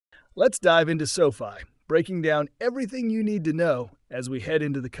Let's dive into SoFi, breaking down everything you need to know as we head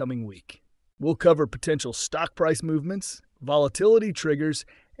into the coming week. We'll cover potential stock price movements, volatility triggers,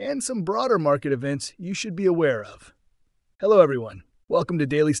 and some broader market events you should be aware of. Hello everyone, welcome to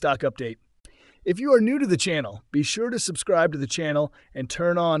Daily Stock Update. If you are new to the channel, be sure to subscribe to the channel and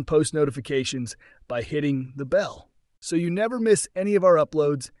turn on post notifications by hitting the bell, so you never miss any of our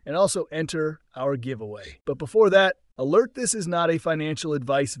uploads, and also enter our giveaway. But before that, alert this is not a financial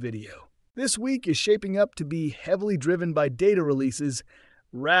advice video. This week is shaping up to be heavily driven by data releases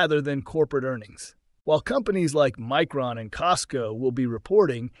rather than corporate earnings. While companies like Micron and Costco will be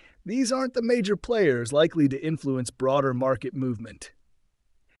reporting, these aren't the major players likely to influence broader market movement.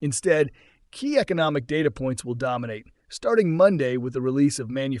 Instead, key economic data points will dominate, starting Monday with the release of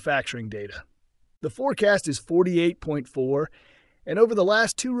manufacturing data. The forecast is 48.4, and over the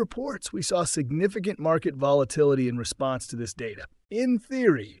last two reports, we saw significant market volatility in response to this data. In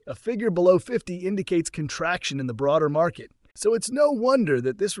theory, a figure below 50 indicates contraction in the broader market, so it's no wonder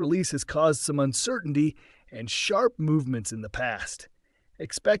that this release has caused some uncertainty and sharp movements in the past.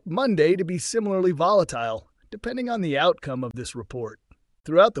 Expect Monday to be similarly volatile, depending on the outcome of this report.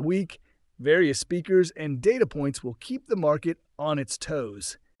 Throughout the week, various speakers and data points will keep the market on its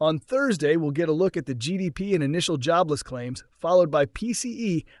toes. On Thursday, we'll get a look at the GDP and initial jobless claims, followed by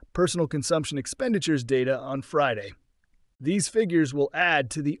PCE, personal consumption expenditures data, on Friday. These figures will add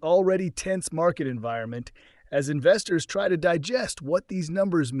to the already tense market environment as investors try to digest what these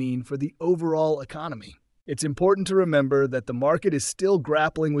numbers mean for the overall economy. It's important to remember that the market is still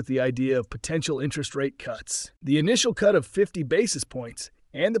grappling with the idea of potential interest rate cuts. The initial cut of 50 basis points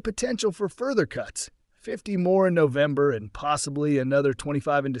and the potential for further cuts, 50 more in November and possibly another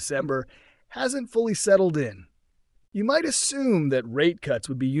 25 in December, hasn't fully settled in. You might assume that rate cuts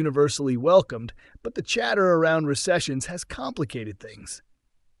would be universally welcomed, but the chatter around recessions has complicated things.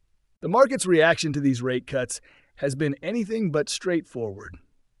 The market's reaction to these rate cuts has been anything but straightforward.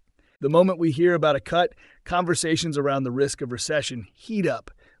 The moment we hear about a cut, conversations around the risk of recession heat up,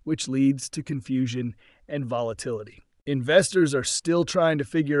 which leads to confusion and volatility. Investors are still trying to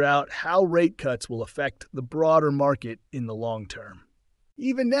figure out how rate cuts will affect the broader market in the long term.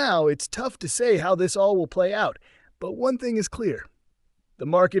 Even now, it's tough to say how this all will play out, but one thing is clear. The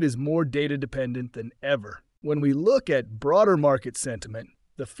market is more data dependent than ever. When we look at broader market sentiment,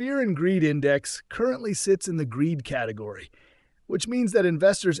 the Fear and Greed Index currently sits in the greed category, which means that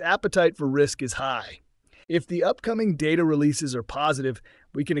investors' appetite for risk is high. If the upcoming data releases are positive,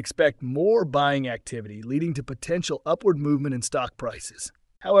 we can expect more buying activity, leading to potential upward movement in stock prices.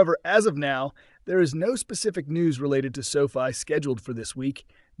 However, as of now, there is no specific news related to SoFi scheduled for this week,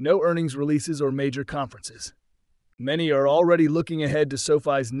 no earnings releases or major conferences. Many are already looking ahead to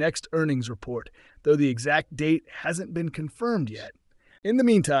SoFi's next earnings report, though the exact date hasn't been confirmed yet. In the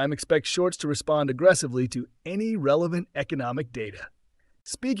meantime, expect shorts to respond aggressively to any relevant economic data.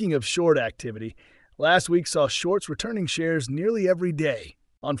 Speaking of short activity, last week saw shorts returning shares nearly every day.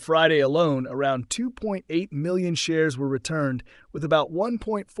 On Friday alone, around 2.8 million shares were returned, with about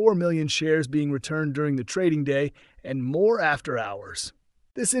 1.4 million shares being returned during the trading day and more after hours.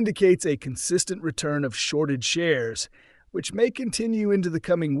 This indicates a consistent return of shorted shares, which may continue into the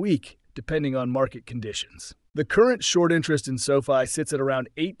coming week, depending on market conditions. The current short interest in SoFi sits at around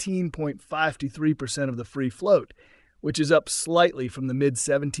 18.53% of the free float, which is up slightly from the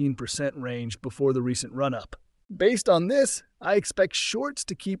mid-17% range before the recent run-up. Based on this, I expect shorts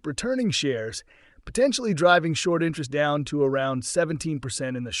to keep returning shares, potentially driving short interest down to around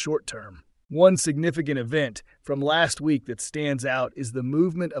 17% in the short term. One significant event from last week that stands out is the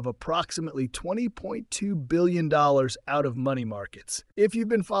movement of approximately $20.2 billion out of money markets. If you've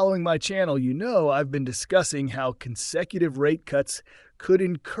been following my channel, you know I've been discussing how consecutive rate cuts could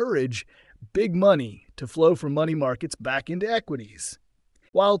encourage big money to flow from money markets back into equities.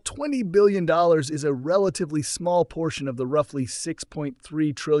 While $20 billion is a relatively small portion of the roughly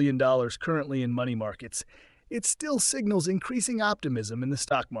 $6.3 trillion currently in money markets, it still signals increasing optimism in the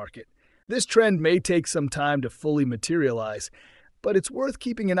stock market. This trend may take some time to fully materialize, but it's worth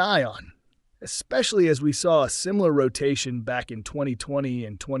keeping an eye on, especially as we saw a similar rotation back in 2020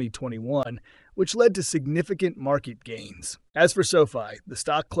 and 2021, which led to significant market gains. As for SoFi, the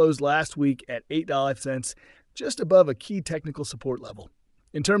stock closed last week at $8.05, just above a key technical support level.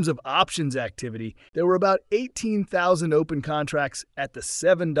 In terms of options activity, there were about 18,000 open contracts at the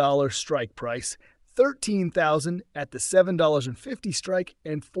 $7 strike price, 13,000 at the $7.50 strike,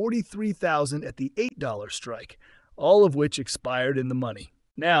 and 43,000 at the $8 strike, all of which expired in the money.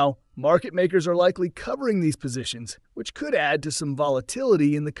 Now, market makers are likely covering these positions, which could add to some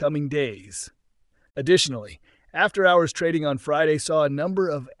volatility in the coming days. Additionally, After-hours trading on Friday saw a number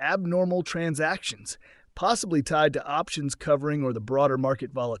of abnormal transactions, possibly tied to options covering or the broader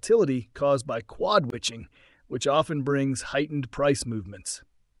market volatility caused by quad witching, which often brings heightened price movements.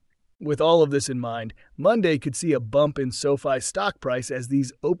 With all of this in mind, Monday could see a bump in SoFi's stock price as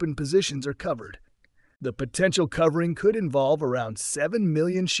these open positions are covered. The potential covering could involve around 7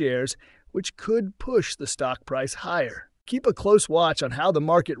 million shares, which could push the stock price higher. Keep a close watch on how the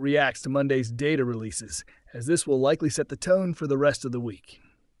market reacts to Monday's data releases, as this will likely set the tone for the rest of the week.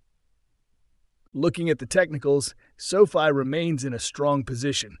 Looking at the technicals, SoFi remains in a strong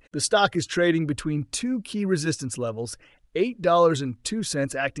position. The stock is trading between two key resistance levels,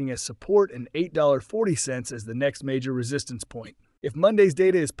 $8.02 acting as support and $8.40 as the next major resistance point. If Monday's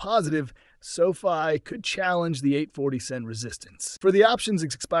data is positive, SoFi could challenge the 8.40 resistance. For the options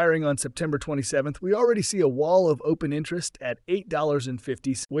expiring on September 27th, we already see a wall of open interest at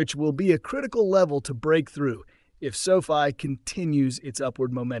 $8.50, which will be a critical level to break through if SoFi continues its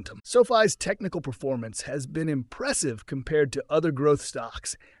upward momentum. SoFi's technical performance has been impressive compared to other growth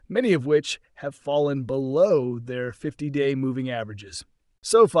stocks, many of which have fallen below their 50-day moving averages.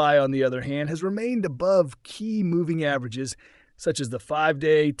 SoFi, on the other hand, has remained above key moving averages such as the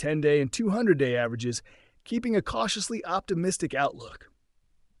 5-day, 10-day, and 200-day averages, keeping a cautiously optimistic outlook.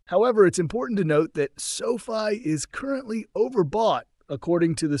 However, it's important to note that SoFi is currently overbought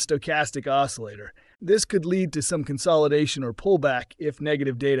according to the stochastic oscillator. This could lead to some consolidation or pullback if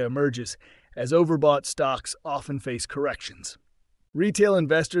negative data emerges, as overbought stocks often face corrections. Retail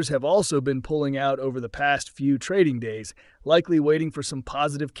investors have also been pulling out over the past few trading days, likely waiting for some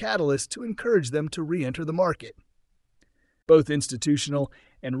positive catalyst to encourage them to re-enter the market. Both institutional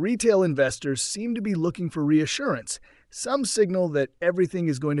and retail investors seem to be looking for reassurance, some signal that everything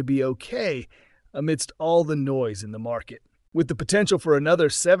is going to be okay amidst all the noise in the market. With the potential for another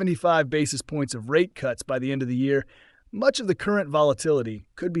 75 basis points of rate cuts by the end of the year, much of the current volatility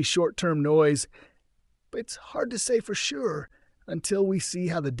could be short-term noise, but it's hard to say for sure until we see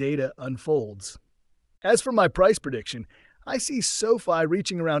how the data unfolds. As for my price prediction, I see SoFi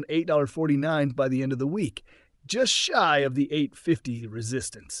reaching around $8.49 by the end of the week, just shy of the $8.50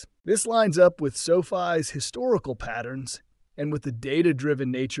 resistance. This lines up with SoFi's historical patterns, and with the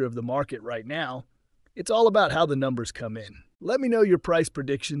data-driven nature of the market right now, it's all about how the numbers come in. Let me know your price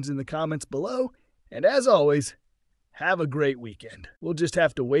predictions in the comments below, and as always, have a great weekend. We'll just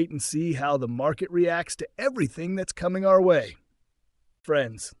have to wait and see how the market reacts to everything that's coming our way.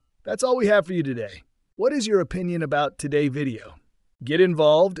 Friends, that's all we have for you today. What is your opinion about today's video? Get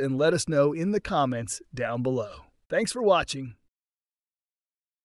involved and let us know in the comments down below. Thanks for watching.